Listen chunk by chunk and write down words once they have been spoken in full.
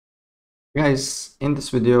Guys, in this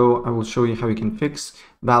video, I will show you how you can fix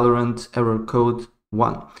Valorant error code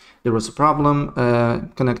 1. There was a problem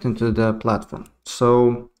connecting to the platform.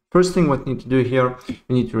 So first thing what you need to do here,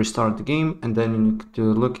 you need to restart the game and then you need to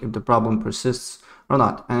look if the problem persists or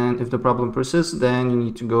not. And if the problem persists, then you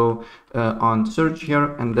need to go on search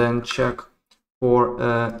here and then check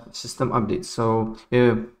for system updates. So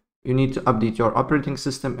you need to update your operating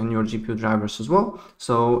system and your GPU drivers as well.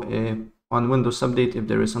 So on Windows Update, if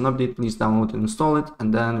there is an update, please download and install it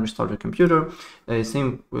and then restart your computer.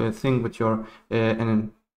 Same thing with your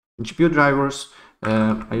GPU drivers.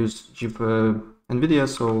 I use NVIDIA,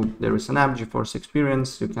 so there is an app, GeForce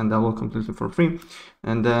Experience, you can download completely for free,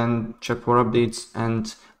 and then check for updates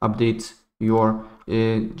and update your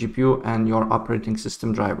GPU and your operating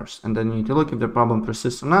system drivers. And then you need to look if the problem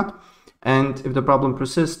persists or not. And if the problem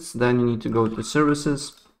persists, then you need to go to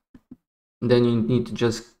services. Then you need to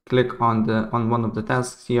just click on one of the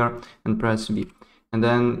tasks here and press V, and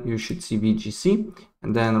then you should see VGC,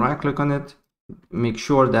 and then right click on it, make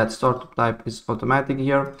sure that startup type is automatic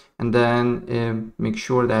here, and then make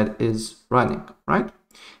sure that is running, right?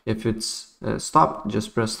 If it's stopped,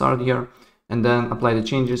 just press start here and then apply the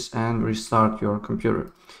changes and restart your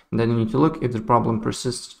computer. And then you need to look if the problem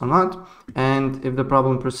persists or not. And if the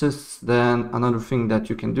problem persists, then another thing that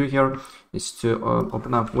you can do here is to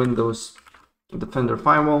open up Windows Defender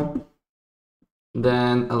Firewall,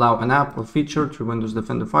 then allow an app or feature through Windows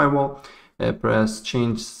Defender Firewall, press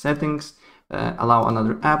change settings, allow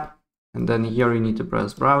another app, and then here you need to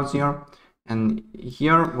press browse here. And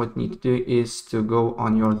here what you need to do is to go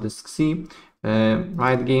on your disk C,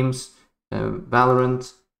 write games,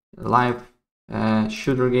 Valorant, live,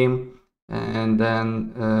 shooter game, and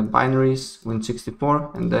then binaries,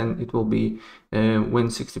 Win64, and then it will be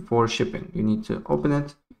Win64 shipping. You need to open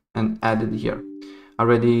it and add it here.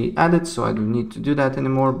 Already added, so I don't need to do that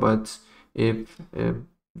anymore, but if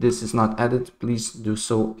this is not added, please do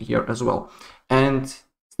so here as well. And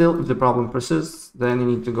still, if the problem persists, then you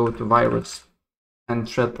need to go to virus and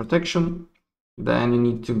threat protection. Then you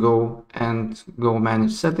need to go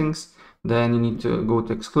manage settings. Then you need to go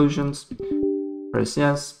to exclusions, press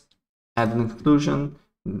yes, add an exclusion,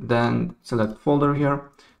 then select folder here,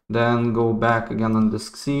 then go back again on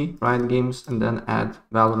disk C, write games, and then add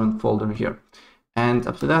Valorant folder here. And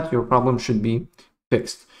after that, your problem should be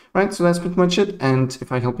fixed. Right, so that's pretty much it. And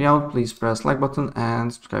if I help you out, please press like button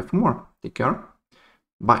and subscribe for more. Take care.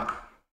 Bye.